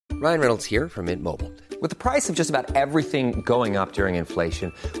Ryan Reynolds here from Mint Mobile. With the price of just about everything going up during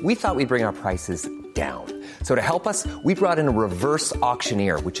inflation, we thought we'd bring our prices down. So to help us, we brought in a reverse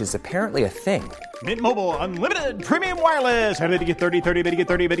auctioneer, which is apparently a thing. Mint Mobile Unlimited Premium Wireless. How to get 30, 30, bit to get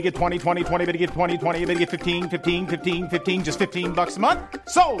 30, bit to get 20, 20, 20, bit to get 20, 20, bit to get 15, 15, 15, 15, just $15 a month?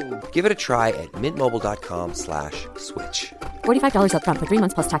 Sold! Give it a try at mintmobile.com/switch. $45 up front for 3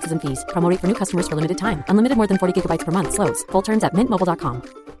 months plus taxes and fees. Promo rate for new customers for limited time. Unlimited more than 40 gigabytes per month. Slows full terms at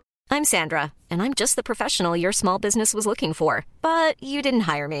mintmobile.com. I'm Sandra, and I'm just the professional your small business was looking for. But you didn't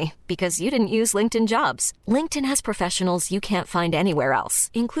hire me because you didn't use LinkedIn Jobs. LinkedIn has professionals you can't find anywhere else,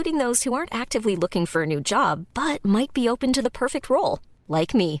 including those who aren't actively looking for a new job, but might be open to the perfect role,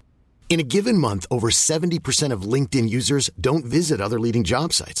 like me. In a given month, over 70% of LinkedIn users don't visit other leading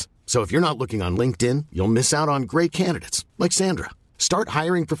job sites. So if you're not looking on LinkedIn, you'll miss out on great candidates like Sandra. Start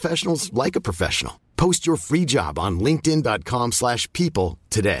hiring professionals like a professional. Post your free job on linkedin.com/people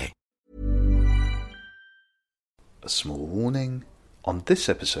today. A small warning. On this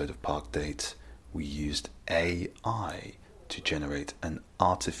episode of Park Date, we used AI to generate an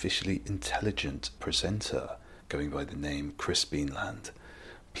artificially intelligent presenter going by the name Chris Beanland.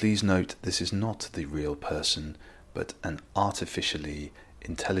 Please note this is not the real person, but an artificially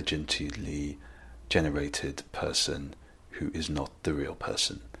intelligently generated person who is not the real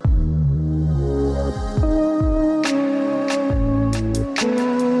person.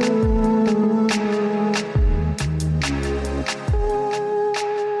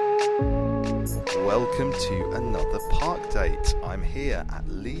 Welcome to another Park Date. I'm here at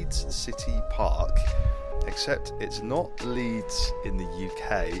Leeds City Park, except it's not Leeds in the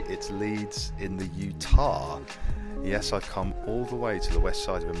UK, it's Leeds in the Utah. Yes, I've come all the way to the west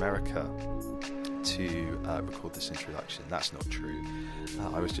side of America to record this introduction. That's not true.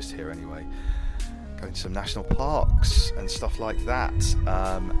 I was just here anyway, going to some national parks and stuff like that.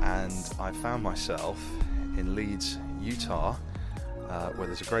 And I found myself in Leeds, Utah, where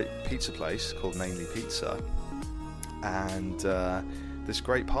there's a great pizza place called Mainly Pizza, and this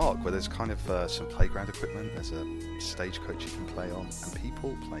great park where there's kind of some playground equipment. There's a stagecoach you can play on, and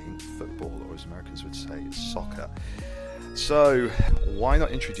people playing football, or as Americans would say, soccer. So why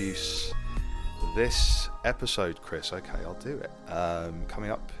not introduce this episode, Chris? Okay, I'll do it.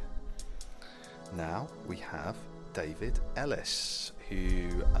 Coming up now, we have David Ellis,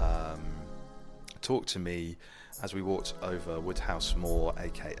 who talked to me as we walked over Woodhouse Moor,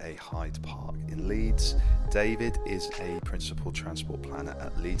 aka Hyde Park in Leeds. David is a principal transport planner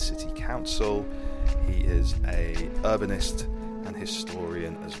at Leeds City Council. He is a urbanist and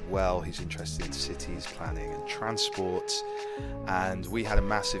historian as well. He's interested in cities, planning and transport. And we had a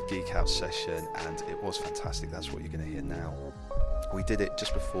massive geek out session, and it was fantastic. That's what you're going to hear now. We did it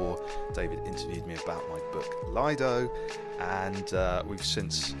just before David interviewed me about my book Lido, and we've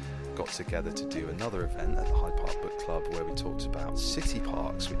since got together to do another event at the Hyde Park Book Club where we talked about City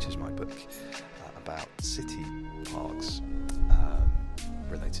Parks, which is my book about city parks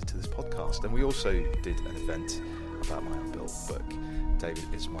related to this podcast. And we also did an event about my unbuilt book.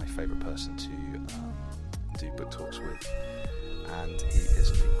 David is my favourite person to do book talks with, and he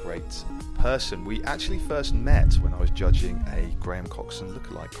is a great person. We actually first met when I was judging a Graham Coxon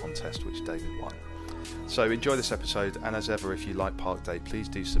lookalike contest, which David won. So enjoy this episode, and as ever, if you like Park Day, please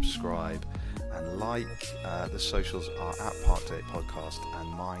do subscribe and like. The socials are at Park Day Podcast, and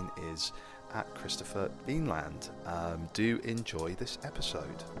mine is at Christopher Beanland. Do enjoy this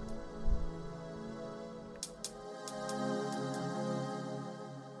episode.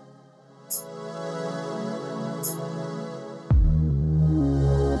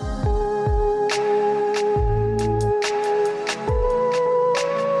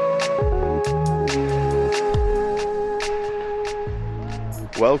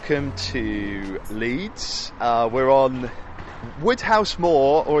 Welcome to Leeds. We're on Woodhouse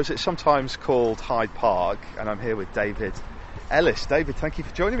Moor, or as it's sometimes called, Hyde Park, and I'm here with David Ellis. David, thank you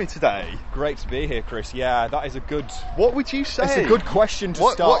for joining me today. Great to be here, Chris. Yeah, that is a good... What would you say? It's a good question to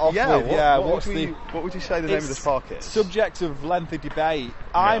start off with. What would you say the name of this park is? Subject of lengthy debate.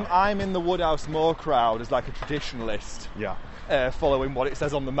 I'm in the Woodhouse Moor crowd as like a traditionalist. Yeah. Following what it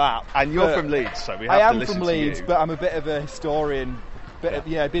says on the map. And you're from Leeds, so we have to listen to you. I am from Leeds, but I'm a bit of a historian, being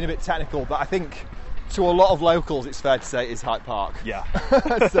a bit technical, but I think to a lot of locals it's fair to say it is Hyde Park. Yeah.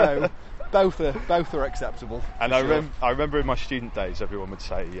 So both are acceptable. And I remember in my student days everyone would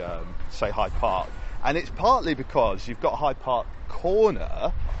say Hyde Park, and it's partly because you've got Hyde Park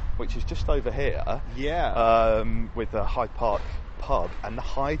Corner, which is just over here. Yeah. With the Hyde Park pub and the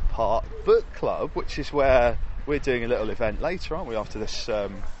Hyde Park Book Club, which is where we're doing a little event later, aren't we? After this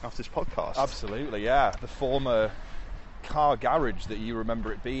podcast. Absolutely, yeah. The former car garage that you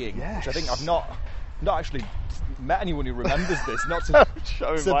remember it being. Yes. Which I think I've not actually met anyone who remembers this. Not to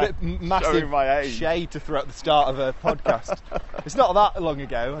it's a bit massive shade to throw at the start of a podcast. It's not that long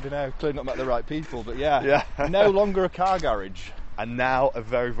ago. I don't know. Clearly not met the right people, but yeah. No longer a car garage. And now a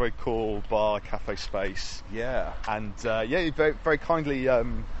very, very cool bar, cafe space. Yeah. And you very, very kindly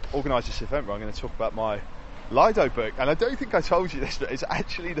organised this event where I'm going to talk about my Lido book. And I don't think I told you this, but it's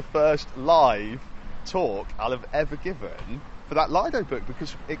actually the first live talk I'll have ever given for that Lido book,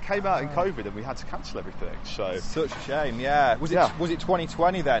 because it came out in COVID and we had to cancel everything. So such a shame. Yeah. Was it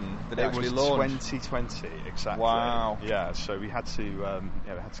 2020 then that it actually launched? It was 2020 exactly. Wow. Yeah. So we had to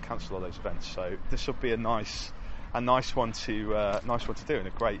cancel all those events. So this will be a nice one to do, and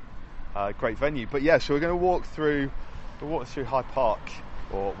a great venue. But yeah, so we're going to walk through Hyde Park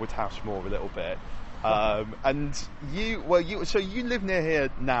or Woodhouse Moor a little bit. And you live near here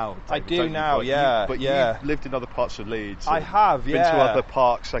now, David, I do now, You've lived in other parts of Leeds. I have, been to other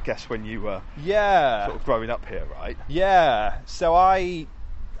parks, I guess, when you were sort of growing up here, right? Yeah. So I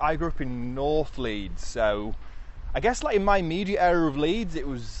grew up in North Leeds, so I guess like in my immediate area of Leeds, it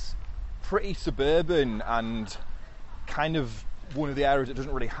was pretty suburban and kind of one of the areas that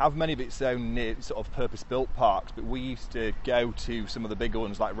doesn't really have many of its own sort of purpose-built parks. But we used to go to some of the bigger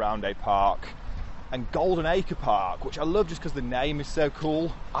ones like Roundhay Park and Golden Acre Park, which I love just because the name is so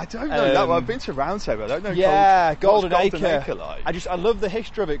cool. I don't know that one. I've been to Roundhay, but I don't know. Yeah, Golden Acre like? I love the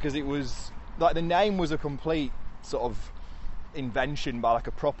history of it, because it was like the name was a complete sort of invention by like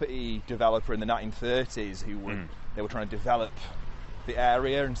a property developer in the 1930s who they were trying to develop the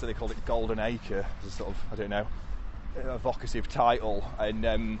area, and so they called it Golden Acre as a sort of, I don't know, evocative title.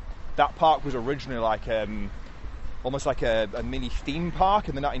 And that park was originally like almost like a mini theme park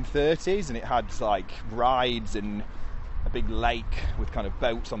in the 1930s, and it had like rides and a big lake with kind of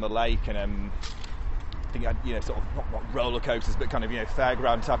boats on the lake, and I think it had, sort of not roller coasters, but kind of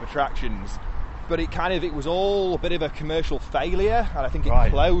fairground type attractions. But it was all a bit of a commercial failure, and I think it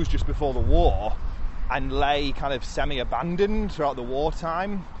closed just before the war and lay kind of semi-abandoned throughout the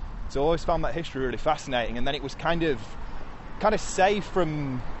wartime. So I always found that history really fascinating. And then it was kind of safe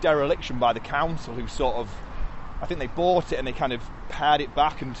from dereliction by the council, who sort of, I think they bought it and they kind of pared it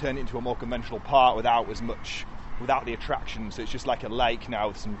back and turned it into a more conventional park without the attraction. So it's just like a lake now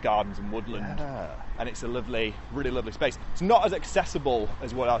with some gardens and woodland. Yeah. And it's a lovely, really lovely space. It's not as accessible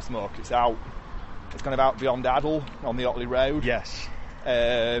as Woodhouse Moor, because it's kind of out beyond Addle on the Otley Road. Yes.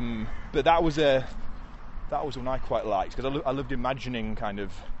 But that was one I quite liked, because I loved imagining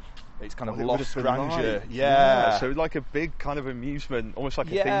it's kind of lost grandeur. Like. Yeah. So like a big kind of amusement, almost like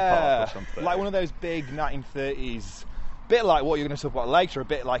a theme park or something. Like one of those big 1930s, bit like what you're going to talk about later, a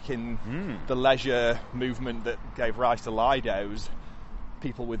bit like in the leisure movement that gave rise to Lidos,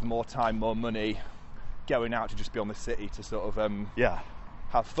 people with more time, more money, going out to just be on the city to sort of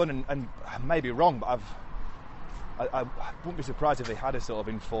have fun. And I may be wrong, but I wouldn't be surprised if they had a sort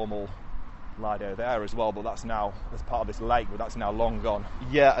of informal Lido there as well, but that's now as part of this lake, but that's now long gone.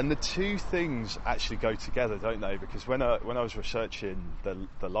 Yeah, and the two things actually go together, don't they? Because when I was researching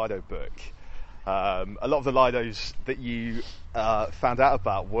the Lido book, a lot of the Lidos that you found out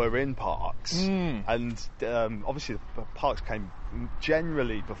about were in parks, and obviously the parks came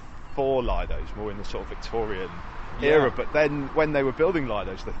generally before Lidos, more in the sort of Victorian era. But then when they were building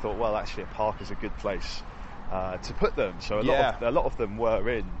Lidos, they thought, well, actually a park is a good place to put them. So a lot of them were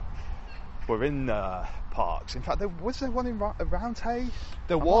in parks. In fact, was there one in Roundhay?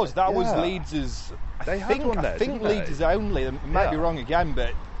 There was. That was Leeds's. They had one there. I think Leeds's only. I might be wrong again,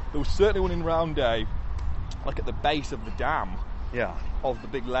 but there was certainly one in Roundhay, like at the base of the dam. Yeah. Of the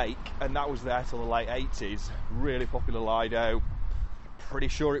big lake, and that was there till the late 80s. Really popular Lido. Pretty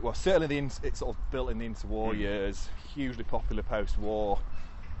sure it was. Certainly it's sort of built in the interwar years. Hugely popular post-war.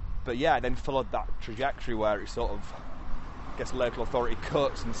 But yeah, then followed that trajectory where it sort of, I guess, local authority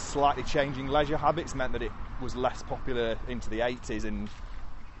cuts and slightly changing leisure habits meant that it was less popular into the 80s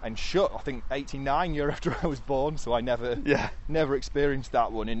and shut. I think 89 year after I was born, so I never experienced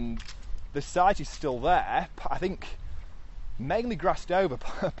that one. And the site is still there. I think mainly grassed over.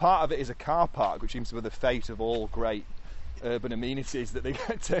 Part of it is a car park, which seems to be the fate of all great urban amenities, that they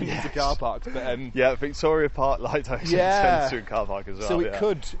get turned into car parks. But Victoria Park Lido turned into a car park as well. So it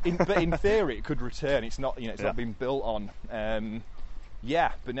could, but in theory, it could return. It's not, it's not been built on. But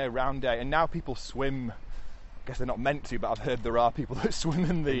no, Roundhay, and now people swim. I guess they're not meant to, but I've heard there are people that swim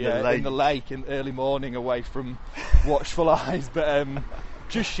in the lake in early morning away from watchful eyes. But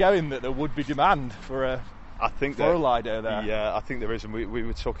just showing that there would be demand for a Lido there. Yeah, I think there is, and we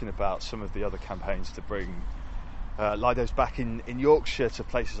were talking about some of the other campaigns to bring Lido's back in Yorkshire to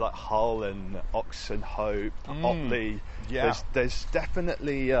places like Hull and Oxenhope, Otley. Yeah. There's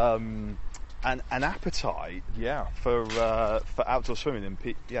definitely an appetite for outdoor swimming, and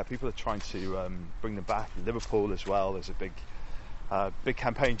people are trying to bring them back. In Liverpool as well, there's a big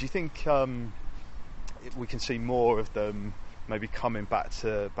campaign. Do you think we can see more of them maybe coming back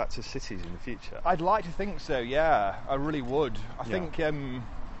to cities in the future? I'd like to think so. Yeah, I really would. I think.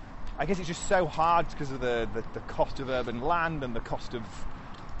 I guess it's just so hard because of the cost of urban land and the cost of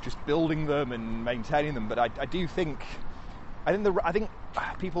just building them and maintaining them. But I think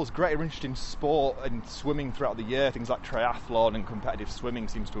people's greater interest in sport and swimming throughout the year, things like triathlon and competitive swimming,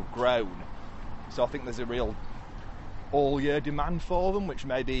 seems to have grown. So I think there's a real all-year demand for them, which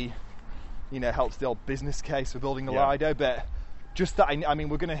maybe helps the old business case for building a Lido. But just that, I mean,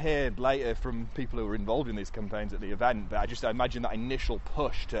 we're going to hear later from people who are involved in these campaigns at the event, but I imagine that initial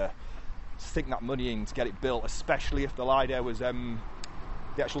push to sink that money in to get it built, especially if the Lido was the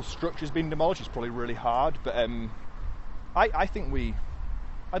actual structure's been demolished, is probably really hard. But I'd like to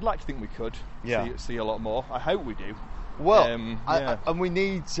think we could see a lot more. I hope we do. Well, and we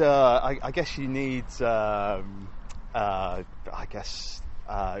need. I guess you need.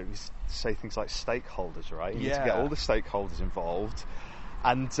 Say things like stakeholders, right? You need to get all the stakeholders involved,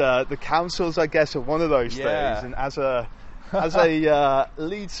 and the councils, I guess, are one of those things. And as a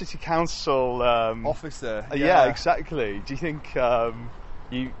Leeds City Council officer, exactly. Do you think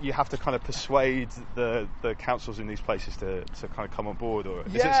you have to kind of persuade the councils in these places to kind of come on board, or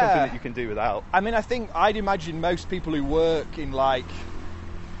is it something that you can do without? I mean, I'd imagine most people who work in like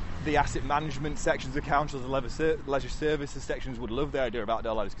the asset management sections of councils and leisure services sections would love the idea of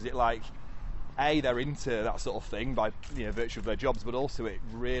outdoor Lidos, because it they're into that sort of thing by virtue of their jobs, but also it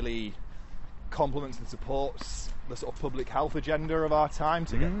really complements and supports the sort of public health agenda of our time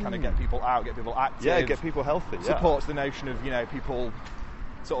to get people out, get people active, get people healthy. Supports the notion of people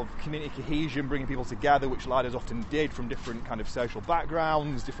sort of community cohesion, bringing people together, which Lidos often did, from different kind of social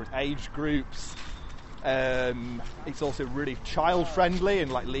backgrounds, different age groups. It's also really child friendly,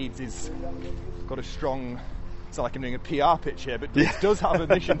 and like Leeds is got a strong, it's not like I'm doing a PR pitch here, but Leeds does have a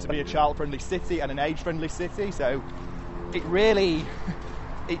mission to be a child friendly city and an age friendly city, so it really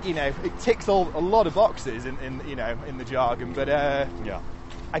it ticks a lot of boxes in the jargon, but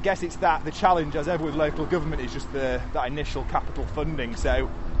I guess it's that the challenge, as ever with local government, is just that initial capital funding. So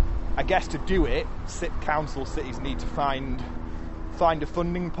I guess to do it, cities need to find a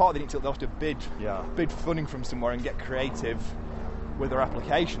funding pot. They'll have to bid funding from somewhere and get creative with their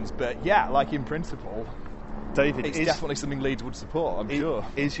applications. But like in principle, David, it's definitely something Leeds would support, I'm sure.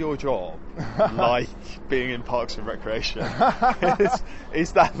 Is your job like being in Parks and Recreation?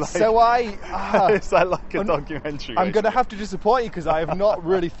 is that like... is that like a documentary? I'm going to have to disappoint you, because I have not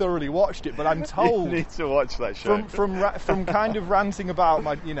really thoroughly watched it, but I'm told... You need to watch that show. From kind of ranting about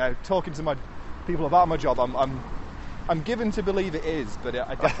my, talking to my people about my job, I'm given to believe it is, but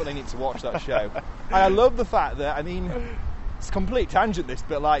I definitely need to watch that show. And I love the fact that, it's a complete tangent this,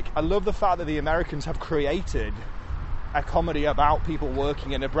 but I love the fact that the Americans have created a comedy about people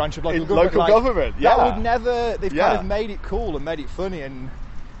working in a branch of local government. That would never, they've kind of made it cool and made it funny, and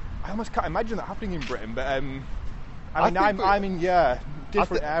I almost can't imagine that happening in Britain, but I'm in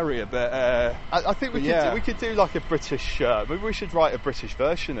different area, but I think we could do like a British, maybe we should write a British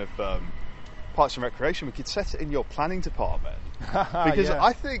version of Parks and Recreation. We could set it in your planning department, because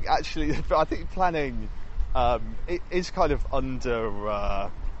I think planning it is kind of under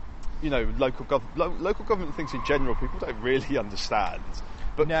local government things in general. People don't really understand,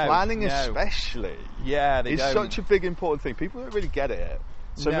 but planning especially is such a big important thing. People don't really get it,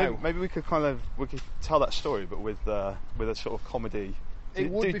 so maybe we could tell that story, but with a sort of comedy.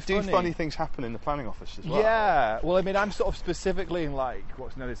 Do funny things happen in the planning office as well? Yeah, well, I'm sort of specifically in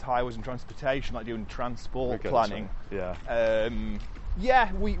what's known as highways and transportation, like doing transport planning. We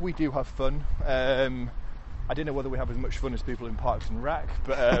do have fun. I don't know whether we have as much fun as people in Parks and Rec,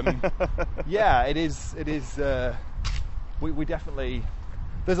 but it is. We definitely.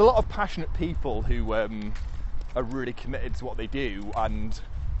 There's a lot of passionate people who are really committed to what they do and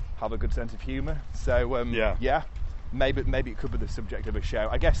have a good sense of humour. So maybe it could be the subject of a show.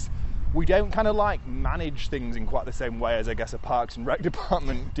 I guess we don't kind of manage things in quite the same way as I guess a Parks and Rec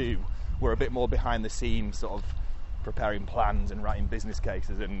department do. We're a bit more behind the scenes, sort of preparing plans and writing business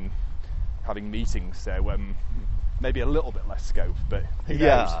cases and having meetings, so maybe a little bit less scope, but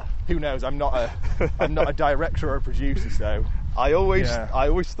who knows? I'm not a director or a producer, so I always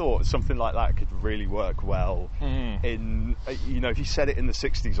thought something like that could really work well in, if you said it in the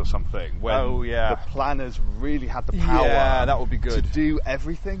 60s or something, when the planners really had the power. Yeah, that would be good. To do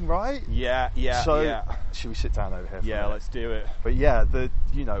everything, right? So, should we sit down over here? Yeah, let's do it. But yeah,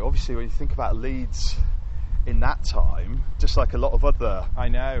 obviously when you think about Leeds in that time, just like a lot of other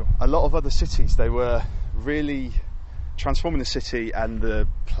cities, they were really transforming the city, and the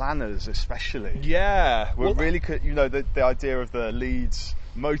planners especially were really the idea of the Leeds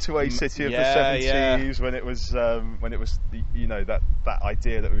motorway city of the 70s when it was that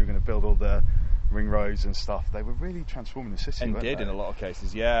idea that we were going to build all the ring roads and stuff. They were really transforming the city, and did in a lot of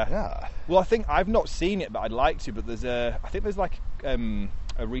cases. Well, I think I've not seen it, but I'd like to. But there's a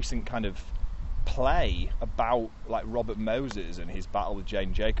recent kind of play about like Robert Moses and his battle with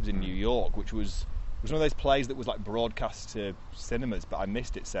Jane Jacobs in New York, which was one of those plays that was like broadcast to cinemas, but I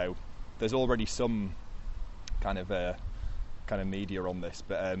missed it. So there's already some kind of media on this.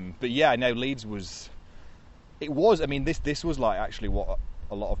 But yeah, no, Leeds was. It was. I mean, this was like actually what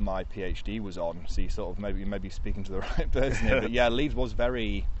a lot of my PhD was on. So you sort of maybe speaking to the right person here. But yeah, Leeds was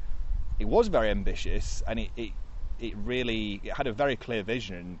very. It was very ambitious, and it really had a very clear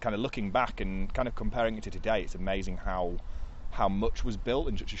vision. And kind of looking back and kind of comparing it to today, it's amazing how much was built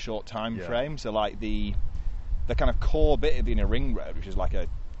in such a short time frame. So like the kind of core bit of being a ring road, which is like a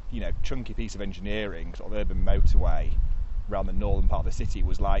chunky piece of engineering, sort of urban motorway around the northern part of the city,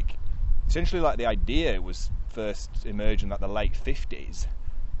 was like essentially like the idea was first emerged in like the late 50s,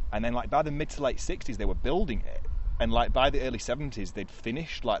 and then like by the mid to late 60s they were building it, and like by the early 70s they'd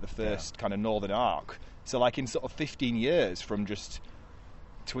finished like the first kind of northern arc. So like in sort of 15 years from just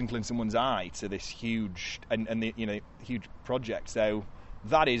twinkle in someone's eye to this huge huge project. So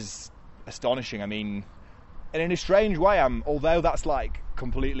that is astonishing. I mean, and in a strange way, although that's like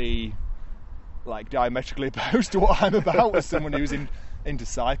completely like diametrically opposed to what I'm about as someone who's into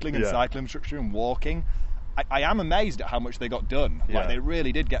cycling and cycle infrastructure and walking, I am amazed at how much they got done. Like they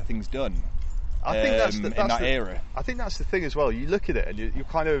really did get things done. I think that's in that era. I think that's the thing as well. You look at it and you're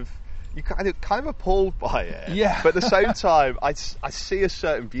kind of appalled by it. Yeah. But at the same time, I see a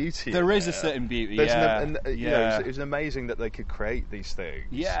certain beauty. There is a certain beauty. It was amazing that they could create these things.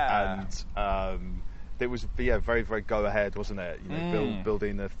 Yeah. And it was very, very go ahead, wasn't it?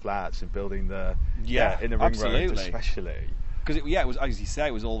 Building the flats and building the inner ring roads especially. Because it was, as you say,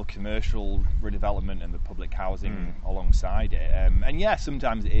 it was all the commercial redevelopment and the public housing alongside it. And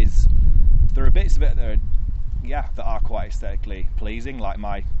sometimes it is. There are bits of it that are quite aesthetically pleasing. Like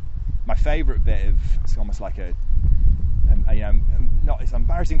my favourite bit of, it's almost like it's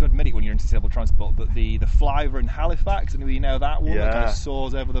embarrassing to admit it when you're into sustainable transport, but the flyover in Halifax, and that one that kind of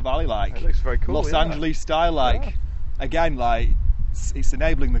soars over the valley, like it looks very cool, Los Angeles style, like again, like it's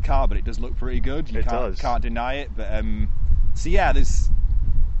enabling the car, but it does look pretty good. You can't deny it. But there's,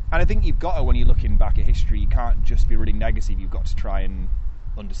 and I think you've got to, when you're looking back at history, you can't just be really negative. You've got to try and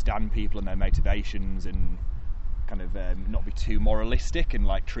understand people and their motivations, and kind of not be too moralistic and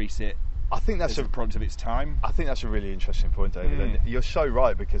like treat it. I think that's a product of its time. I think that's a really interesting point, David. And you're so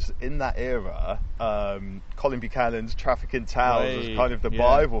right, because in that era, Colin Buchanan's Traffic in Towns was kind of the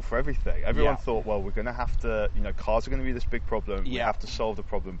Bible for everything. Everyone thought, well, we're going to have to, cars are going to be this big problem. We have to solve the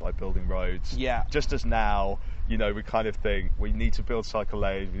problem by building roads. Yeah. Just as now, we kind of think we need to build cycle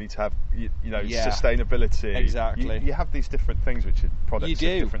lanes. We need to have, sustainability. Exactly. You have these different things which are products of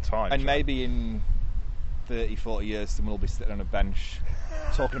different times. And maybe in 30, 40 years, someone will be sitting on a bench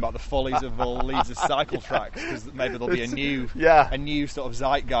talking about the follies of all Leeds' cycle tracks, because maybe there'll be a new sort of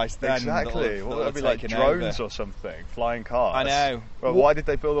zeitgeist then. Exactly. That'll be like drones or something, flying cars. I know. Well, why did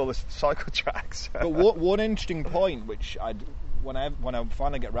they build all this cycle tracks? But one interesting point, which when I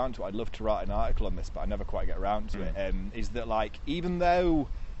finally get around to it, I'd love to write an article on this, but I never quite get around to it, is that like, even though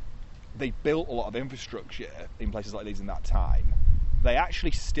they built a lot of infrastructure in places like Leeds in that time, they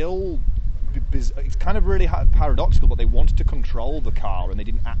actually still, it's kind of really paradoxical, but they wanted to control the car, and they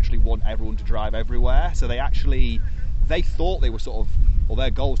didn't actually want everyone to drive everywhere. So they thought they were sort of, or their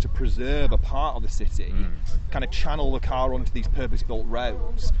goal was to preserve a part of the city, kind of channel the car onto these purpose-built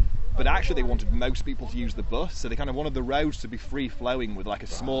roads. But actually they wanted most people to use the bus, so they kind of wanted the roads to be free-flowing with like a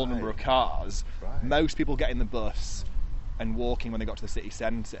small number of cars. Most people getting the bus and walking when they got to the city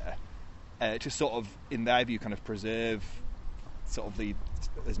centre, to sort of, in their view, kind of preserve sort of the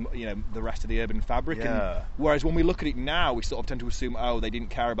rest of the urban fabric. And whereas when we look at it now, we sort of tend to assume, they didn't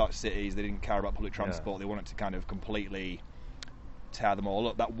care about cities, they didn't care about public transport, they wanted to kind of completely tear them all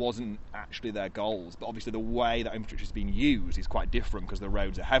up. That wasn't actually their goals, but obviously the way that infrastructure is being used is quite different, because the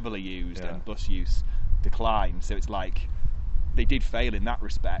roads are heavily used and bus use declines. So it's like they did fail in that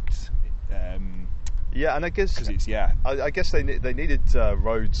respect. Yeah, and I guess because it's I guess they needed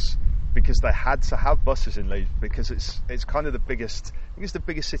roads because they had to have buses in Leeds because it's kind of the biggest. I think it's the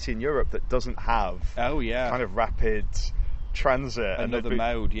biggest city in Europe that doesn't have kind of rapid transit. Another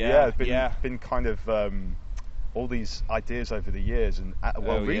mode. Been kind of all these ideas over the years, and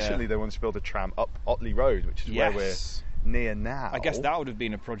recently they wanted to build a tram up Otley Road, which is where we're near now. I guess that would have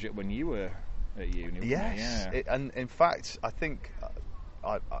been a project when you were at uni. Yes, and in fact, I think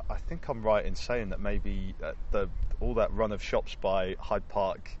I'm right in saying that maybe all that run of shops by Hyde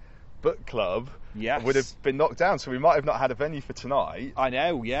Park Book Club would have been knocked down, so we might have not had a venue for tonight. I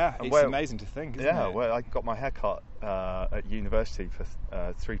know, it's amazing to think, isn't it? Well, I got my hair cut at university for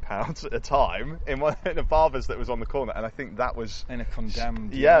 £3 at a time in a barber's that was on the corner, and I think that was in a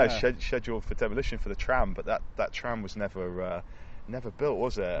condemned scheduled for demolition for the tram, but that tram was never built,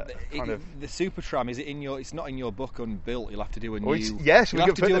 was it? The super tram, is it in your? It's not in your book Unbuilt. You'll have to do a new. Yes, you'll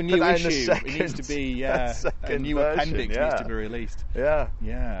have to do a new issue. It needs to be a new version, appendix needs to be released.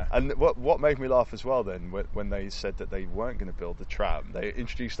 Yeah. And what made me laugh as well then when they said that they weren't going to build the tram, they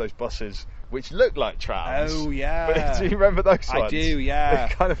introduced those buses which looked like trams. Oh yeah. Do you remember those ones? I do. Yeah.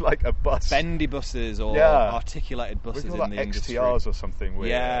 They're kind of like a bus. Bendy buses or articulated buses in like the XTRs industry. or something weird.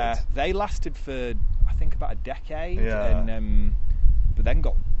 Yeah, they lasted for I think about a decade. Yeah. And but then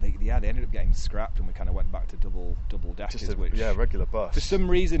they ended up getting scrapped, and we kind of went back to double deckers. Just a regular bus. For some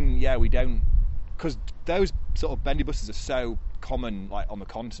reason, we don't, because those sort of bendy buses are so common, like on the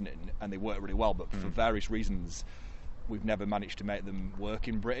continent, and they work really well. But for various reasons, we've never managed to make them work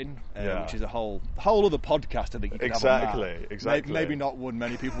in Britain, which is a whole other podcast. I think you could have on that. Exactly. Maybe not one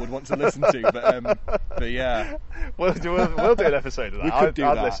many people would want to listen to, but yeah. We'll do an episode of that. We could do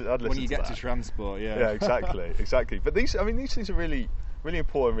I'd that listen when you to get that. to transport. Yeah. Yeah, exactly. But these things are really, really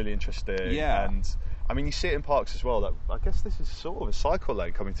important, really interesting. Yeah. And I mean, you see it in parks as well. That I guess this is sort of a cycle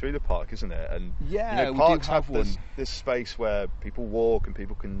lane coming through the park, isn't it? And parks we do have this space where people walk and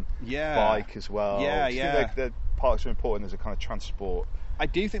people can bike as well. Do you think the parks are important as a kind of transport? I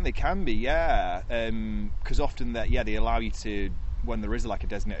do think they can be, because often they allow you to, when there is like a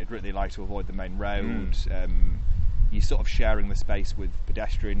designated route, they allow you to avoid the main road. You're sort of sharing the space with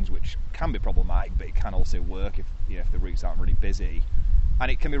pedestrians, which can be problematic, but it can also work if the routes aren't really busy,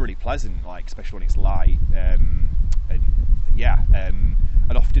 and it can be really pleasant, like especially when it's light. And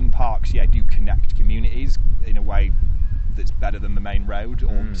often parks do connect communities in a way that's better than the main road,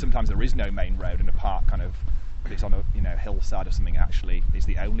 or sometimes there is no main road and a park kind of, it's on a hillside or something, actually is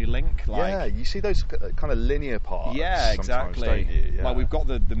the only link. You see those kind of linear parks. Yeah, exactly. Don't you? Yeah. Like we've got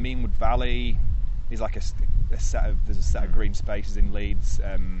the Meanwood Valley is like a set of green spaces in Leeds,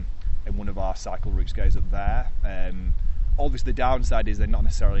 and one of our cycle routes goes up there. Obviously the downside is they're not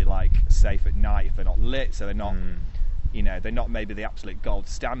necessarily like safe at night if they're not lit, so they're not they're not maybe the absolute gold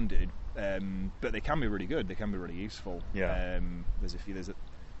standard, but they can be really good, they can be really useful. There's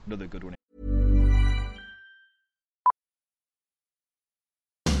another good one.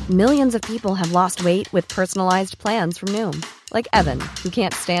 Millions of people have lost weight with personalized plans from Noom. Like Evan, who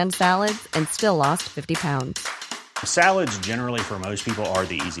can't stand salads and still lost 50 pounds. Salads generally for most people are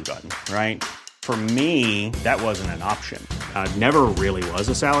the easy button, right? For me, that wasn't an option. I never really was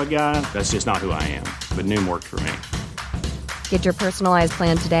a salad guy. That's just not who I am. But Noom worked for me. Get your personalized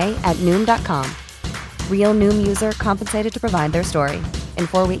plan today at Noom.com. Real Noom user compensated to provide their story. In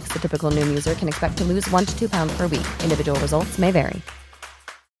 4 weeks, the typical Noom user can expect to lose 1 to 2 pounds per week. Individual results may vary.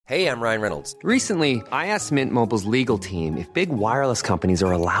 Hey, I'm Ryan Reynolds. Recently, I asked Mint Mobile's legal team if big wireless companies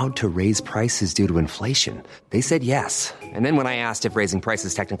are allowed to raise prices due to inflation. They said yes. And then when I asked if raising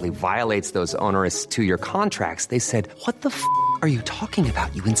prices technically violates those onerous 2-year contracts, they said, "What the f*** are you talking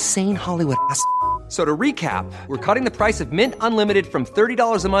about, you insane Hollywood ass?" So to recap, we're cutting the price of Mint Unlimited from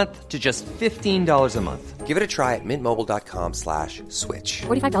 $30 a month to just $15 a month. Give it a try at mintmobile.com/switch.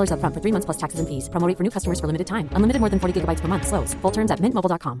 $45 up front for 3 months plus taxes and fees. Promo rate for new customers for limited time. Unlimited more than 40 gigabytes per month. Slows full terms at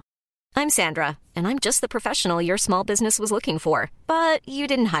mintmobile.com. I'm Sandra, and I'm just the professional your small business was looking for. But you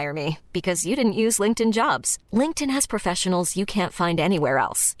didn't hire me because you didn't use LinkedIn Jobs. LinkedIn has professionals you can't find anywhere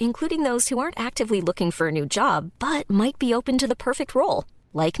else, including those who aren't actively looking for a new job, but might be open to the perfect role,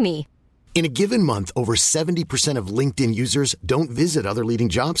 like me. In a given month, over 70% of LinkedIn users don't visit other leading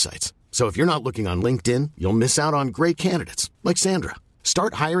job sites. So if you're not looking on LinkedIn, you'll miss out on great candidates like Sandra.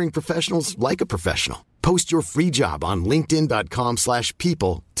 Start hiring professionals like a professional. Post your free job on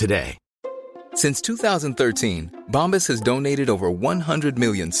linkedin.com/people today. Since 2013, Bombas has donated over 100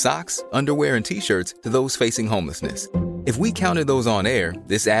 million socks, underwear, and T-shirts to those facing homelessness. If we counted those on air,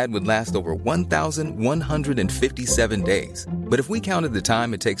 this ad would last over 1,157 days. But if we counted the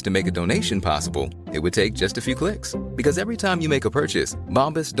time it takes to make a donation possible, it would take just a few clicks. Because every time you make a purchase,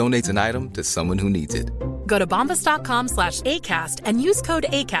 Bombas donates an item to someone who needs it. Go to bombas.com/ACAST and use code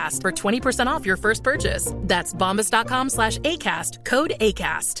ACAST for 20% off your first purchase. That's bombas.com/ACAST, code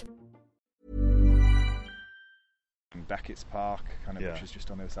ACAST. Beckett's Park, which is just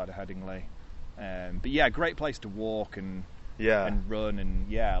on the other side of Headingley. But yeah, great place to walk and run,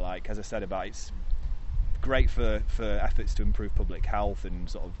 and like as I said about, it's great for efforts to improve public health and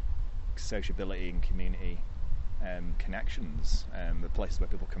sort of sociability and community connections, the places where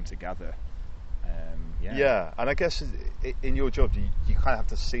people come together. And I guess in your job you kind of have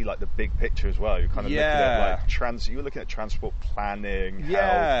to see like the big picture as well. You're kind of looking at like you're looking at transport planning,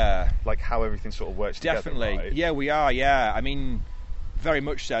 how everything sort of works together, right? Yeah, we are. Yeah, I mean, very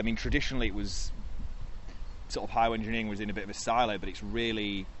much so. I mean, traditionally it was sort of highway engineering was in a bit of a silo, but it's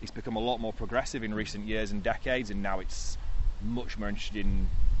become a lot more progressive in recent years and decades, and now it's much more interested in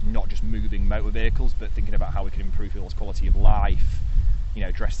not just moving motor vehicles, but thinking about how we can improve people's quality of life,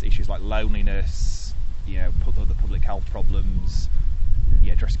 address issues like loneliness, put other public health problems,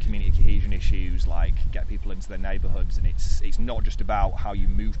 address community cohesion issues, like get people into their neighbourhoods. And it's not just about how you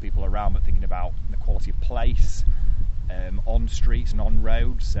move people around, but thinking about the quality of place on streets and on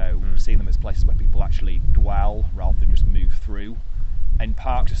roads, so seeing them as places where people actually dwell rather than just move through. And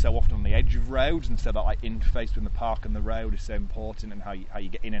parks are so often on the edge of roads, and so that like interface between the park and the road is so important, and how you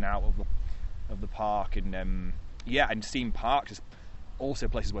get in and out of the park, and and seeing parks as also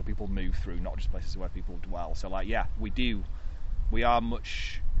places where people move through, not just places where people dwell. So like we are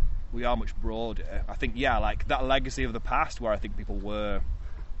much broader. I think like that legacy of the past, where I think people were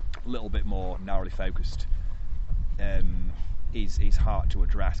a little bit more narrowly focused, is hard to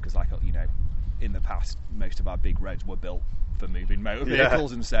address, because in the past most of our big roads were built for moving motor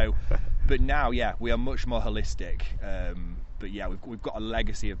vehicles, and so but now we are much more holistic, but we've got a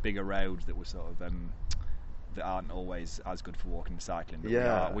legacy of bigger roads that were sort of that aren't always as good for walking and cycling,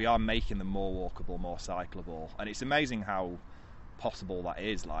 but we are making them more walkable, more cyclable, and it's amazing how possible that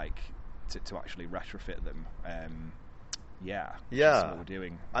is, like to actually retrofit them. That's what we're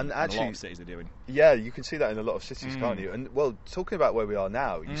doing, and actually a lot of cities are doing. Yeah, you can see that in a lot of cities, can't you? And well, talking about where we are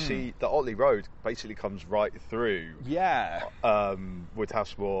now, you see the Otley Road basically comes right through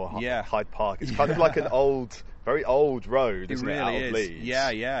Woodhouse Moor, Hyde Park. It's kind of like an very old road, isn't it, out of Leeds?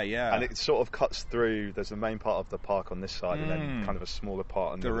 Yeah. And it sort of cuts through. There's the main part of the park on this side, and then kind of a smaller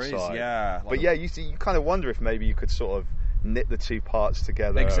part on the other side. But you kind of wonder if maybe you could sort of knit the two parts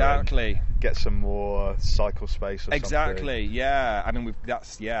together, exactly, and get some more cycle space or something. I mean,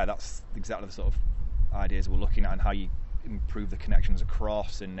 that's exactly the sort of ideas we're looking at, and how you improve the connections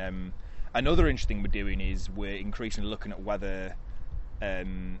across. And another interesting thing we're doing is we're increasingly looking at whether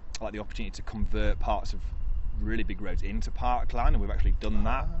like the opportunity to convert parts of really big roads into parkland, and we've actually done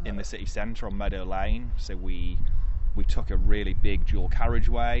that in the city centre on Meadow Lane. So we took a really big dual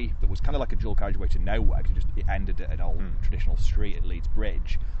carriageway that was kind of like a dual carriageway to nowhere, because it ended at an old traditional street at Leeds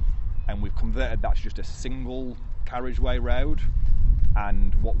Bridge, and we've converted that to just a single carriageway road.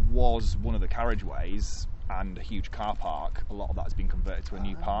 And what was one of the carriageways and a huge car park, a lot of that has been converted to a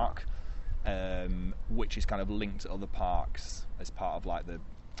new park, which is kind of linked to other parks as part of like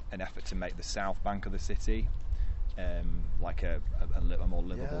an effort to make the south bank of the city like a more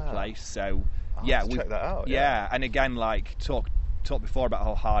livable place. So we'll check that out. And again, like talk before about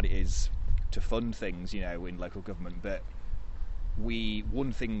how hard it is to fund things, in local government, but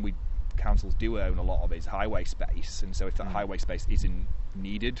one thing councils do own a lot of is highway space, and so if that highway space isn't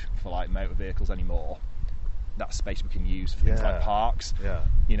needed for like motor vehicles anymore, that space we can use for things like parks.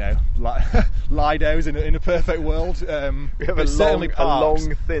 Like Lidos in a perfect world. We have a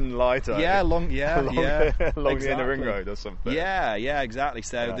long thin Lido. Along the inner ring road or something. Exactly.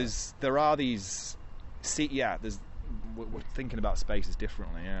 So there are these. We're thinking about spaces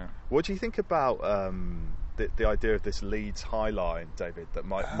differently. What do you think about the idea of this Leeds High Line, David, that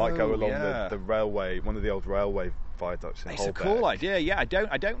might go along the railway, one of the old railway viaducts in Holbeck? It's a cool idea. I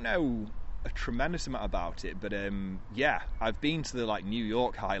don't know a tremendous amount about it, but I've been to the like New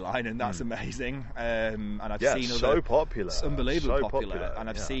York High Line, and that's amazing. And I've seen popular. It's unbelievably popular. And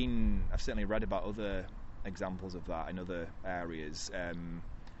I've certainly read about other examples of that in other areas.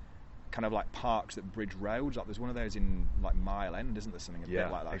 Kind of like parks that bridge roads. Like there's one of those in like Mile End, isn't there? Something a bit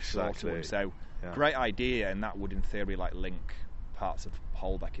like that. Exactly. So great idea, and that would in theory like link parts of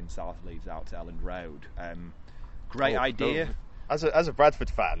Holbeck in South Leeds out to Elland Road. Great idea. as a Bradford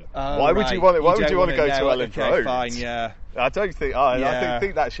fan, why would you want it? Why would you want to go to Elland Road? Fine, yeah. I don't think. I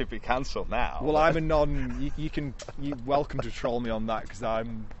think that should be cancelled now. Well, I'm a non. You're welcome to troll me on that because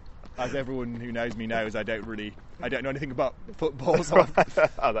I'm, as everyone who knows me knows, I don't know anything about football. So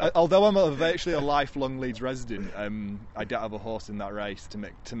although I'm virtually a lifelong Leeds resident, I don't have a horse in that race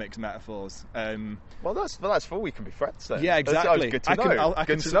to mix metaphors. Well, that's for we can be friends then. Yeah, exactly. Good to know.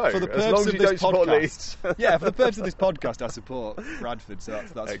 Good to know. For the purpose of this podcast, yeah, for the purpose of this podcast, I support Bradford, so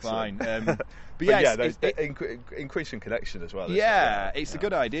that's fine. But yeah, there's increasing connection as well. It's a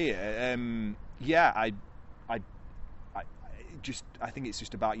good idea. I think it's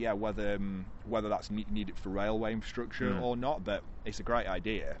just about whether that's needed for railway infrastructure or not, but it's a great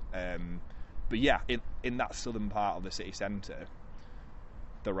idea. But yeah, in that southern part of the city centre,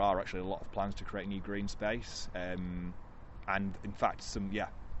 there are actually a lot of plans to create new green space, and in fact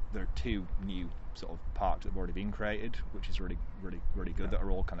there are 2 new sort of parks that have already been created, which is really good, that are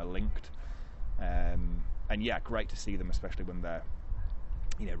all kind of linked, and great to see them, especially when they're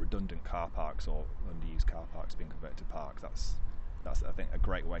redundant car parks or underused car parks being converted to parks. That's I think a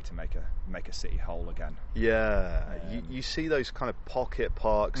great way to make a city whole again. Yeah, you see those kind of pocket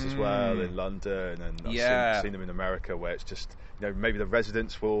parks as well in London, and I've seen them in America where it's just maybe the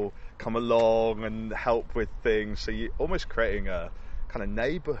residents will come along and help with things. So you're almost creating a kind of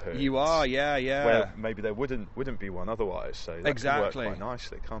neighbourhood. You are, yeah. Where maybe there wouldn't be one otherwise. So that can work quite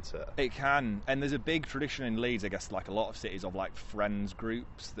nicely, can't it? It can, and there's a big tradition in Leeds, I guess, like a lot of cities, of like friends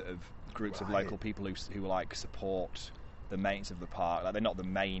groups that have groups of local people who like support the maintenance of the park. Like, they're not the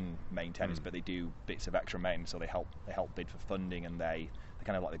main maintainers, but they do bits of extra maintenance, so they help bid for funding, and they're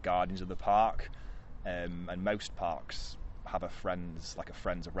kind of like the guardians of the park. And most parks have a friends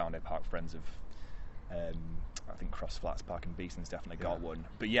of Roundhead Park, friends of I think Cross Flats Park and Beeston's definitely got one.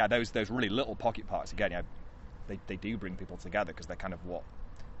 But yeah, those really little pocket parks again, they do bring people together because they're kind of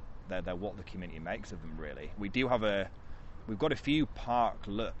they're what the community makes of them, really. We've got a few park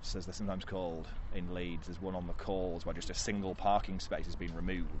luts, as they're sometimes called, in Leeds. There's one on the Calls where just a single parking space has been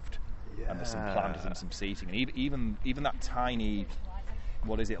removed, and there's some planters and some seating, and even that tiny,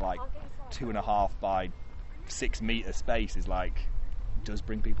 what is it, like 2.5 by 6 metre space does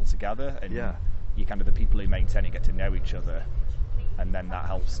bring people together, and you kind of, the people who maintain it get to know each other, and then that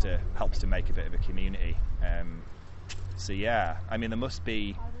helps to make a bit of a community. So yeah, I mean, there must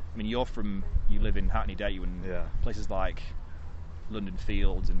be. I mean, you live in Hackney, don't you? And places like London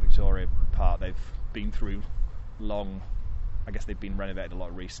Fields and Victoria Park, they've been through long. I guess they've been renovated a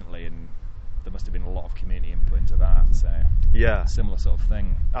lot recently, and there must have been a lot of community input into that. So similar sort of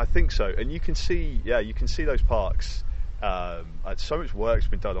thing. I think so, and you can see those parks. So much work's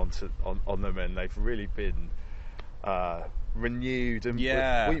been done on them, and they've really been renewed. And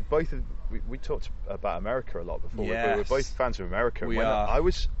we talked about America a lot before. Yes. We were both fans of America. When I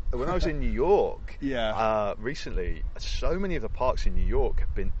was in New York recently, so many of the parks in New York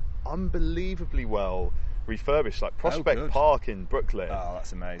have been unbelievably well refurbished, like Prospect Park in Brooklyn. Oh,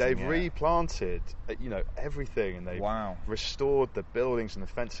 that's amazing. They've replanted everything, and they've restored the buildings and the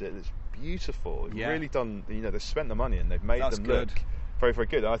fences. It's beautiful. They've really done, they've spent the money, and they've made them look very, very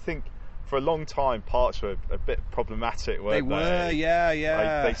good. And I think for a long time, parks were a bit problematic, weren't they?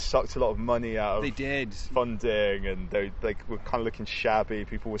 They sucked a lot of money out of funding, and they were kind of looking shabby.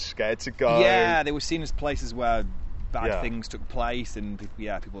 People were scared to go. Yeah, they were seen as places where bad things took place, and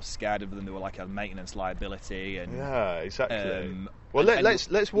people were scared of them. They were like a maintenance liability. And exactly. Well,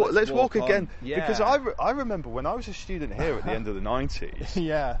 let's walk again, because I remember when I was a student here at the end of the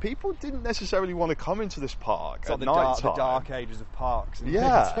 90s. People didn't necessarily want to come into this park at night time. The dark ages of parks.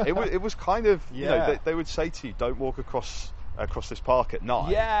 It was kind of they would say to you, don't walk across this park at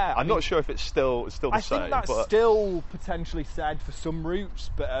night. I'm not sure if it's still the same. I think that's still potentially said for some routes,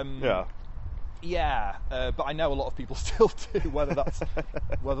 but but I know a lot of people still do. Whether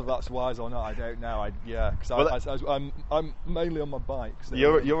that's wise or not, I don't know. Because I'm mainly on my bike. So.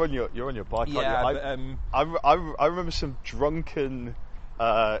 You're on your bike. I remember some drunken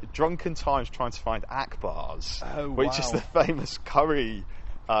times trying to find Akbar's, which is the famous curry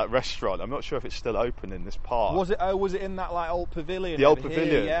restaurant. I'm not sure if it's still open in this park. Was it in that like old pavilion? The old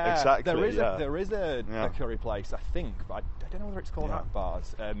pavilion, exactly. There is a curry place, I think, but I don't know whether it's called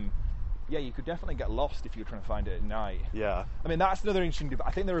Akbar's. You could definitely get lost if you're trying to find it at night. Yeah. I mean, that's another interesting debate.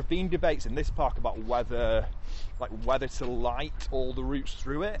 I think there have been debates in this park about whether to light all the routes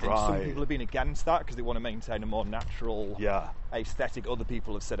through it. And some people have been against that because they want to maintain a more natural aesthetic. Other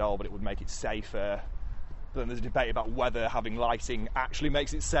people have said, but it would make it safer. But then there's a debate about whether having lighting actually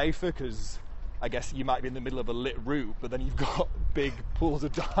makes it safer, because I guess you might be in the middle of a lit route, but then you've got big pools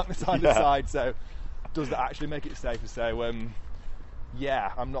of darkness either side. So does that actually make it safer? So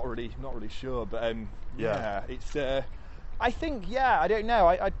Yeah, I'm not really sure, but it's. I think I don't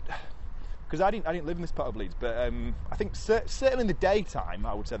know. Because I didn't live in this part of Leeds, but I think certainly in the daytime,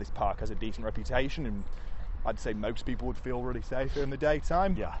 I would say this park has a decent reputation, and I'd say most people would feel really safe in the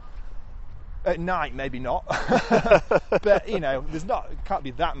daytime. Yeah. At night, maybe not. But can't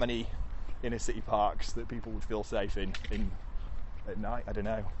be that many inner city parks that people would feel safe in at night. I don't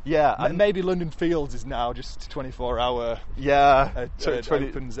know. Yeah, and maybe London Fields is now just 24-hour. Yeah,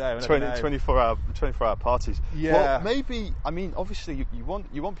 open zone. 24-hour parties. Yeah. Well, maybe. I mean, obviously, you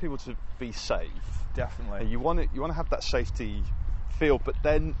want people to be safe. Definitely. And you want to have that safety feel, but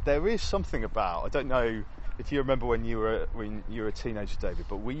then there is something about. I don't know if you remember when you were a teenager, David,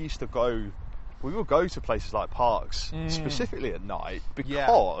 but we would go to places like parks, specifically at night,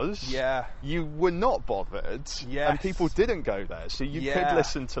 because you were not bothered, and people didn't go there, so you could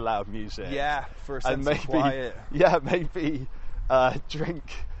listen to loud music. Yeah, for a sense of quiet. Yeah, maybe drink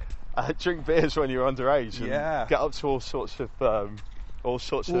beers when you're underage, and get up to all sorts of that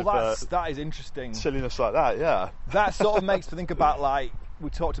is interesting. Silliness like that. Yeah, that sort of makes me think about, like,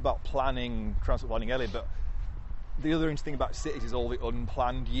 we talked about transport planning earlier, but the other interesting thing about cities is all the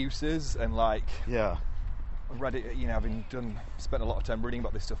unplanned uses, and like I've read it, having spent a lot of time reading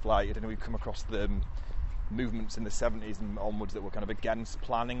about this stuff. Like, I don't know, we've come across the movements in the 70s and onwards that were kind of against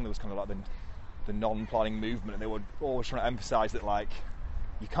planning. There was kind of like the non-planning movement, and they were always trying to emphasise that, like,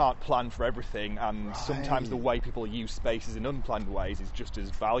 you can't plan for everything, and sometimes the way people use spaces in unplanned ways is just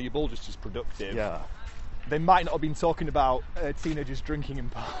as valuable, just as productive. Yeah. They might not have been talking about teenagers drinking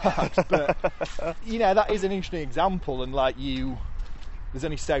in parks, but that is an interesting example. And like there's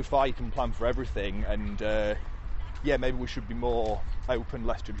only so far you can plan for everything. And maybe we should be more open,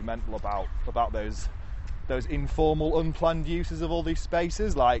 less judgmental about those informal, unplanned uses of all these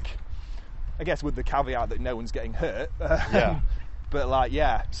spaces. Like, I guess with the caveat that no one's getting hurt. But like,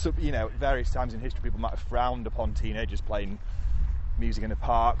 at various times in history, people might have frowned upon teenagers playing music in a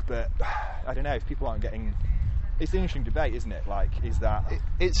park, but I don't know if people aren't getting. It's an interesting debate, isn't it? Like, is that?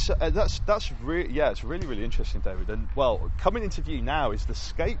 That's really it's really, really interesting, David. And well, coming into view now is the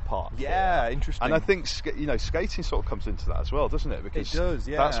skate park. Yeah, interesting. And I think skating sort of comes into that as well, doesn't it? Because it does.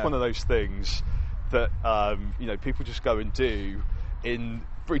 Yeah, that's one of those things that people just go and do in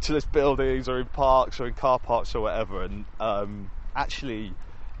brutalist buildings or in parks or in car parks or whatever, and actually.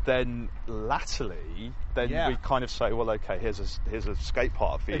 Then latterly, we kind of say, well, okay, here's a skate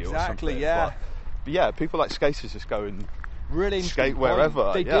park for you, or something. Yeah. But people like skaters just go and really skate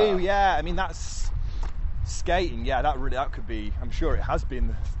wherever. They do, yeah. I mean, that's skating. Yeah, that could be. I'm sure it has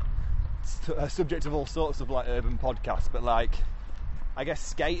been a subject of all sorts of like urban podcasts. But like, I guess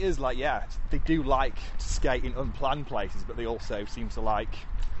skaters, like, they do like to skate in unplanned places, but they also seem to like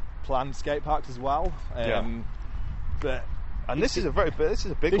planned skate parks as well. But. And this is a big one. This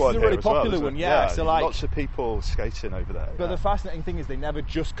is a really popular one, yeah. So like, lots of people skating over there. But the fascinating thing is they never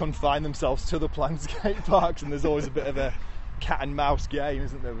just confine themselves to the planned skate parks, and there's always a bit of a cat and mouse game,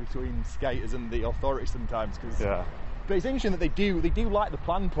 isn't there, between skaters and the authorities sometimes? But it's interesting that they do like the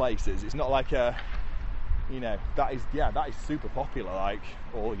planned places. It's not like that is super popular, like,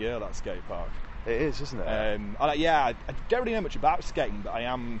 all year, that skate park. It is, isn't it? I don't really know much about skating, but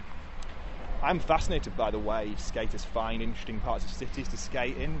I'm fascinated by the way skaters find interesting parts of cities to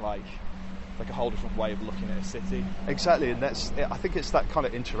skate in, like a whole different way of looking at a city. Exactly, and I think it's that kind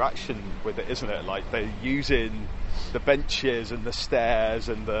of interaction with it, isn't it? Like, they're using the benches and the stairs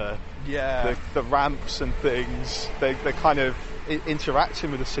and the ramps and things. They're kind of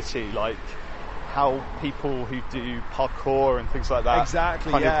interacting with the city, like how people who do parkour and things like that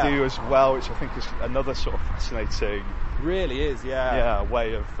kind of do as well, which I think is another sort of fascinating. Really is,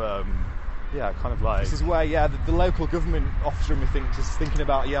 way of. Kind of like... This is where, the local government officer in me is thinking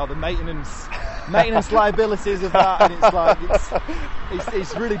about, the maintenance liabilities of that, and it's like,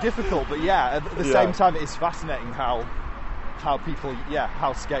 it's really difficult, but at the same time, it is fascinating how people,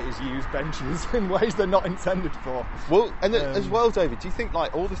 how skaters use benches in ways they're not intended for. Well, and as well, David, do you think,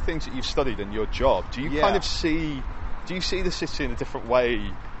 like, all the things that you've studied in your job, do you kind of see the city in a different way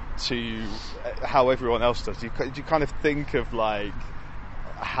to how everyone else does? Do you kind of think of, like,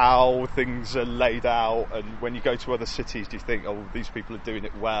 how things are laid out, and when you go to other cities, do you think, oh, these people are doing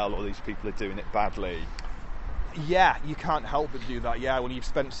it well, or these people are doing it badly? Yeah, you can't help but do that. Yeah, when you've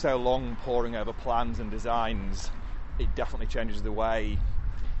spent so long poring over plans and designs, it definitely changes the way,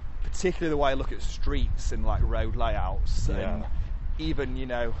 particularly the way I look at streets and like road layouts, and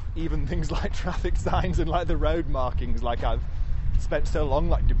even things like traffic signs and like the road markings. Like, I've spent so long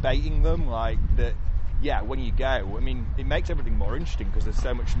like debating them, like that. Yeah, when you go, I mean, it makes everything more interesting because there's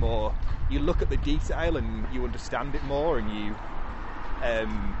so much more. You look at the detail and you understand it more, and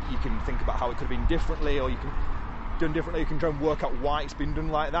You can think about how it could have been differently, or you can done differently. You can try and work out why it's been done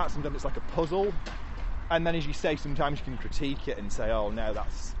like that. Sometimes it's like a puzzle, and then, as you say, sometimes you can critique it and say, "Oh no,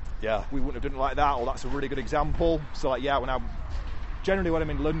 we wouldn't have done it like that," or "That's a really good example." So, like, when I'm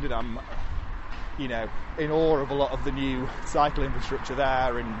in London, I'm in awe of a lot of the new cycle infrastructure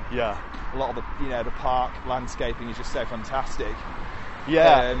there, and a lot of the the park landscaping is just so fantastic.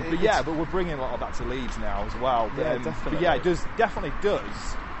 But we're bringing a lot of that to Leeds now as well. Definitely. But it definitely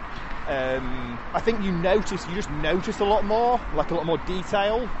does. I think you just notice a lot more, like a lot more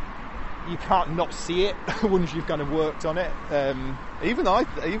detail. You can't not see it once you've kind of worked on it. Even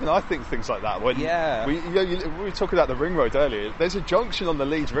I think things like that. When we were talking about the ring road earlier. There's a junction on the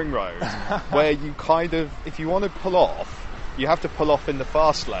Leeds ring road where you kind of, if you want to pull off, you have to pull off in the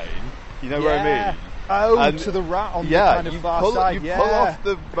fast lane. You know what I mean? Oh, to the right on the kind of far side. You pull off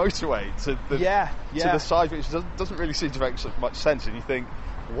the motorway to the side, which doesn't really seem to make much sense. And you think,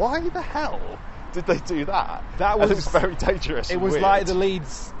 why the hell did they do that? And it was very dangerous. It was weird. like the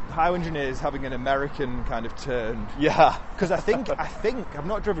Leeds highway engineers having an American kind of turn. Yeah. Because I think I've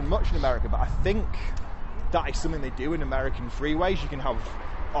not driven much in America, but I think that is something they do in American freeways. You can have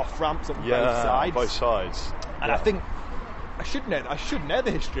off ramps on both sides. And I think I should know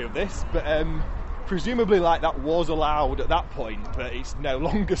the history of this, but presumably like that was allowed at that point, but it's no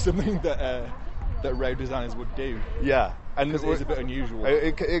longer something that road designers would do. Yeah. And it is a bit unusual.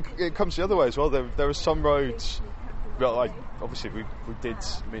 It comes the other way as well. There are some roads, well, like obviously me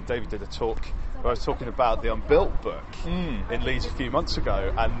and David did a talk where I was talking about the Unbuilt book in Leeds a few months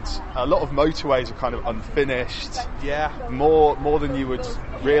ago, and a lot of motorways are kind of unfinished. Yeah. More than you would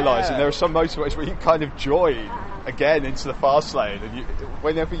realise, and there are some motorways where you kind of join again into the fast lane, and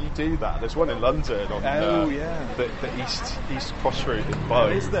whenever you do that, there's one in London on the east cross route in Bow.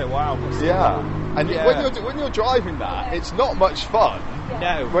 Is there? Wow. And when you're driving that, it's not much fun.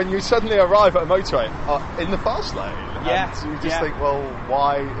 No. When you suddenly arrive at a motorway in the fast lane, and you just think, well,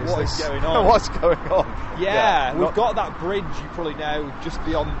 why is what this is going on? What's going on? Yeah, we've got that bridge, you probably know, just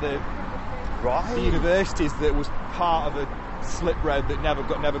beyond the universities, that was part of a slip road that never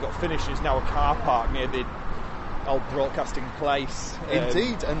got finished. It's now a car park near the old broadcasting place.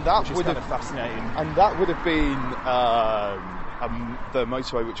 Indeed, and that would have fascinating. And that would have been the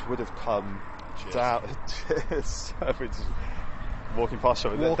motorway which would have come down. Walking past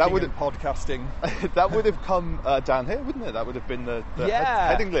over there. That would have podcasting. That would have come down here, wouldn't it? That would have been the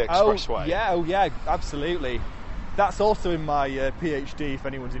Headingley Expressway. Yeah, absolutely. That's also in my PhD. If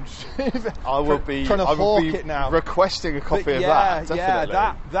anyone's interested, I will be it now. Requesting a copy of that. Definitely.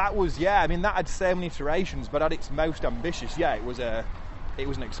 That was I mean, that had so many iterations, but at its most ambitious, it was an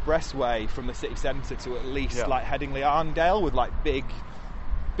expressway from the city centre to at least like Headingley Arndale, with like big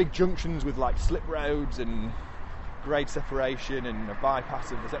junctions with like slip roads and grade separation and a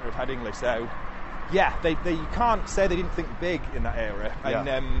bypass of the centre of Headingley. So they you can't say they didn't think big in that era. And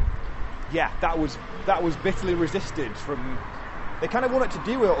that was bitterly resisted from. They kind of wanted to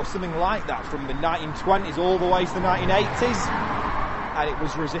do it or something like that from the 1920s all the way to the 1980s, and it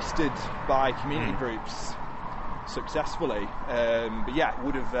was resisted by community groups successfully. But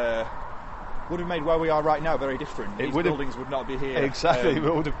it would have made where we are right now very different. These buildings would not be here. Exactly.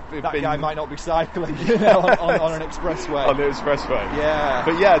 That guy might not be cycling on an expressway. On the expressway. Yeah.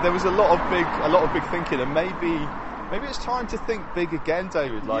 But there was a lot of big thinking, and maybe it's time to think big again,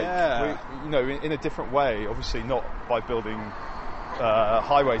 David. Like in a different way. Obviously not by building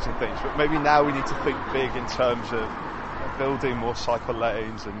highways and things, but maybe now we need to think big in terms of building more cycle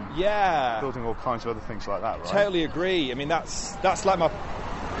lanes and building all kinds of other things like that. Right? Totally agree. I mean, that's like my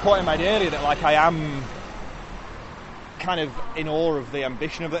point I made earlier, that like I am kind of in awe of the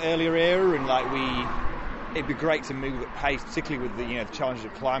ambition of the earlier era, and like it'd be great to move at pace, particularly with the challenges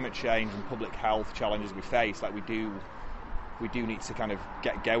of climate change and public health challenges we face. Like we do need to kind of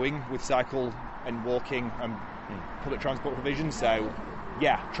get going with cycle and walking and public transport provision. So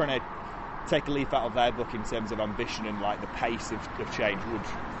trying to take a leaf out of their book in terms of ambition and like the pace of change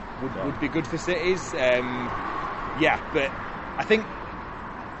would be good for cities. But I think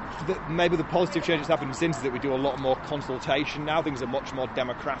that maybe the positive change that's happened since is that we do a lot more consultation now. Things are much more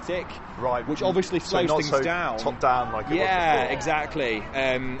democratic, right? Which obviously slows things down. Top down, like it was before. Exactly.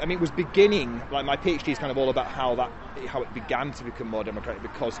 I mean, it was beginning. Like my PhD is kind of all about how it began to become more democratic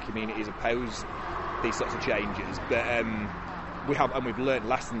because communities oppose these sorts of changes. But we've learned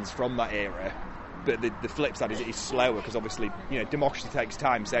lessons from that era. But the flip side is it is slower because obviously democracy takes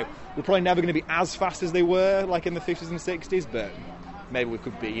time. So we're probably never going to be as fast as they were like in the 50s and 60s, but maybe we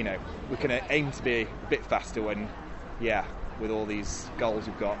could be, we can aim to be a bit faster when, with all these goals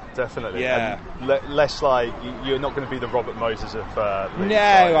we've got. Definitely. Yeah. And less like you're not going to be the Robert Moses of Leeds. No,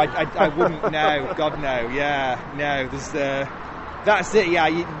 I wouldn't. No, God no. Yeah, no. There's that's it. Yeah,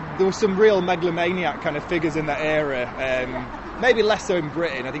 there was some real megalomaniac kind of figures in that era. Maybe less so in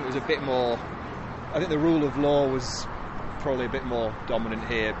Britain. I think it was a bit more. I think the rule of law was probably a bit more dominant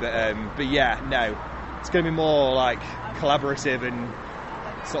here. But yeah, no. It's going to be more like collaborative and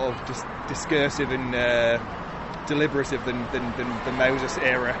sort of just discursive and deliberative than the Moses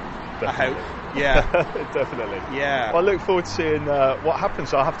era. Definitely. I hope. Yeah. Definitely. Yeah. Well, I look forward to seeing what happens.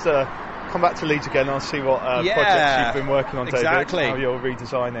 So I'll have to come back to Leeds again and I'll see what projects you've been working on, David. Exactly. How you're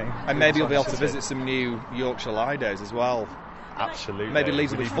redesigning. And maybe you'll be able to visit some new Yorkshire Lidos as well. Absolutely. Maybe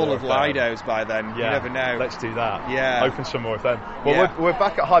Leeds will be full of Lidos by then. Yeah. You never know. Let's do that. Yeah. Open some more of them. Well, we're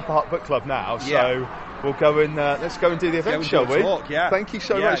back at Hyde Park Book Club now, so we'll go and let's go and do the event, shall we? Talk, yeah. Thank you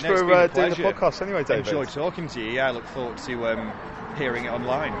so much for doing the podcast anyway, David. Enjoyed talking to you. Yeah, I look forward to hearing it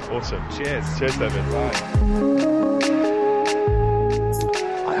online. Awesome. Cheers. Cheers, David. Bye.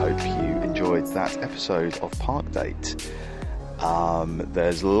 I hope you enjoyed that episode of Park Date.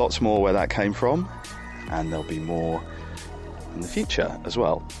 There's lots more where that came from, and there'll be more in the future as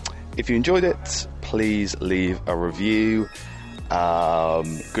well. If you enjoyed it, please leave a review,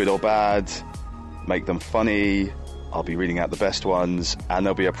 good or bad, make them funny. I'll be reading out the best ones, and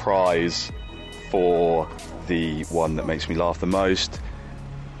there'll be a prize for the one that makes me laugh the most.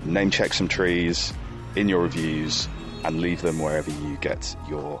 Name check some trees in your reviews and leave them wherever you get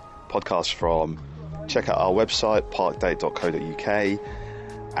your podcasts from. Check out our website, parkdate.co.uk,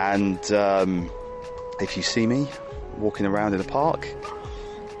 and if you see me walking around in a park,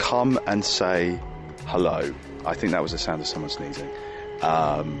 come and say hello. I think that was the sound of someone sneezing.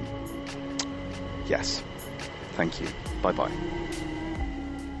 Yes. Thank you. Bye-bye.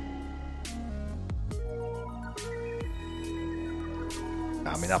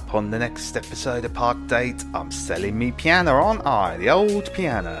 Coming up on the next episode of Park Date, I'm selling me piano, aren't I? The old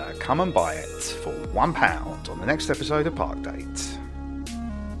piano. Come and buy it for £1 on the next episode of Park Date.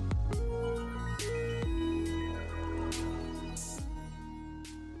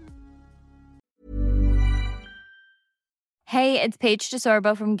 Hey, it's Paige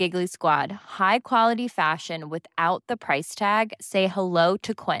DeSorbo from Giggly Squad. High quality fashion without the price tag. Say hello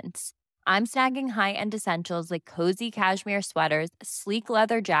to Quince. I'm snagging high-end essentials like cozy cashmere sweaters, sleek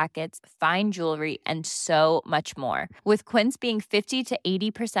leather jackets, fine jewelry, and so much more. With Quince being 50 to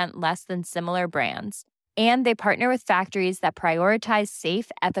 80% less than similar brands. And they partner with factories that prioritize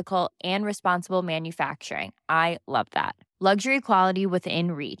safe, ethical, and responsible manufacturing. I love that. Luxury quality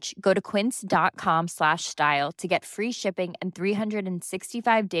within reach. Go to quince.com/style to get free shipping and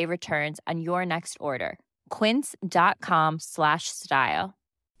 365-day returns on your next order. Quince.com/style.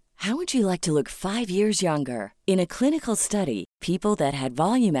 How would you like to look 5 years younger? In a clinical study, people that had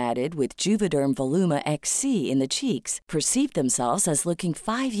volume added with Juvederm Voluma XC in the cheeks perceived themselves as looking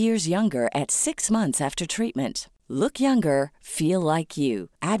 5 years younger at 6 months after treatment. Look younger, feel like you.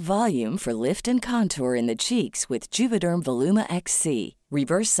 Add volume for lift and contour in the cheeks with Juvederm Voluma XC.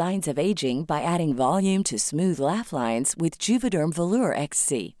 Reverse signs of aging by adding volume to smooth laugh lines with Juvederm Volure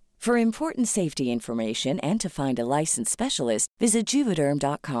XC. For important safety information and to find a licensed specialist, visit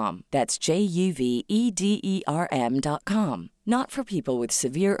Juvederm.com. That's JUVEDERM.com. Not for people with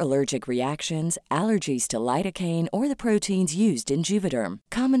severe allergic reactions, allergies to lidocaine, or the proteins used in Juvederm.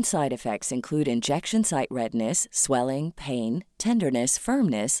 Common side effects include injection site redness, swelling, pain, tenderness,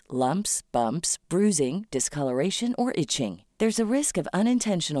 firmness, lumps, bumps, bruising, discoloration, or itching. There's a risk of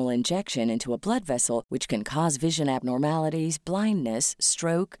unintentional injection into a blood vessel, which can cause vision abnormalities, blindness,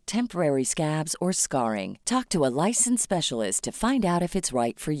 stroke, temporary scabs, or scarring. Talk to a licensed specialist to find out if it's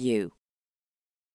right for you.